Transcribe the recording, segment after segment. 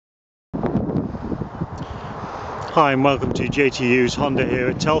Hi and welcome to Hughes Honda here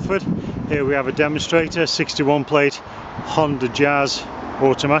at Telford. Here we have a demonstrator, 61 plate Honda Jazz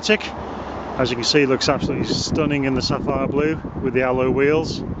automatic. As you can see, it looks absolutely stunning in the sapphire blue with the alloy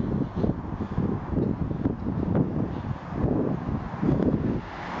wheels.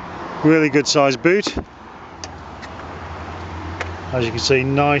 Really good sized boot. As you can see,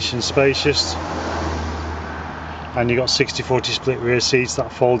 nice and spacious. And you've got 60/40 split rear seats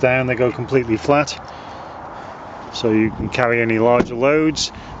that fold down, they go completely flat. So you can carry any larger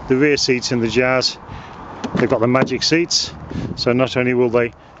loads. The rear seats in the Jazz, they've got the magic seats, so not only will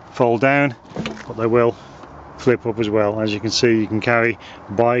they fold down, but they will flip up as well. As you can see, you can carry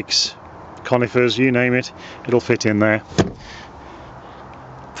bikes, conifers, you name it, it'll fit in there.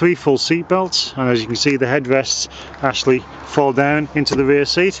 3 full seat belts, and as you can see, the headrests actually fall down into the rear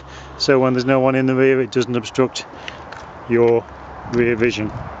seat, so when there's no one in the rear, it doesn't obstruct your rear vision.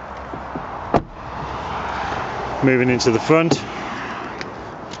 Moving into the front,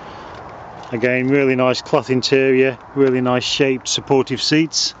 again, really nice cloth interior, really nice shaped supportive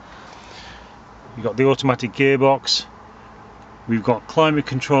seats. You've got the automatic gearbox, we've got climate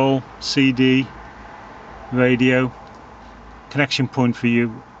control, CD, radio, connection point for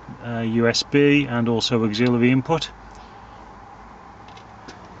you, USB and also auxiliary input.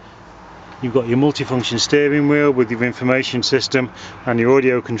 You've got your multifunction steering wheel with your information system and your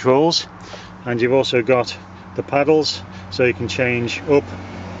audio controls, and you've also got the paddles, so you can change up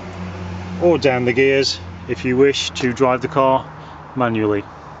or down the gears if you wish to drive the car manually.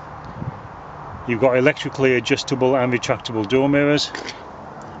 You've got electrically adjustable and retractable door mirrors,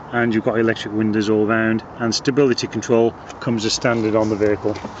 and you've got electric windows all round, and stability control comes as standard on the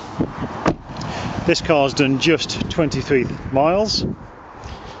vehicle. This car's done just 23 miles,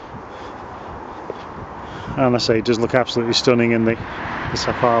 and I say it does look absolutely stunning in the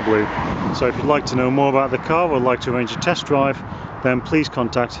sapphire blue. So if you'd like to know more about the car or would like to arrange a test drive, then please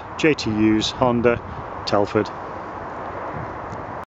contact Hughes Honda Telford.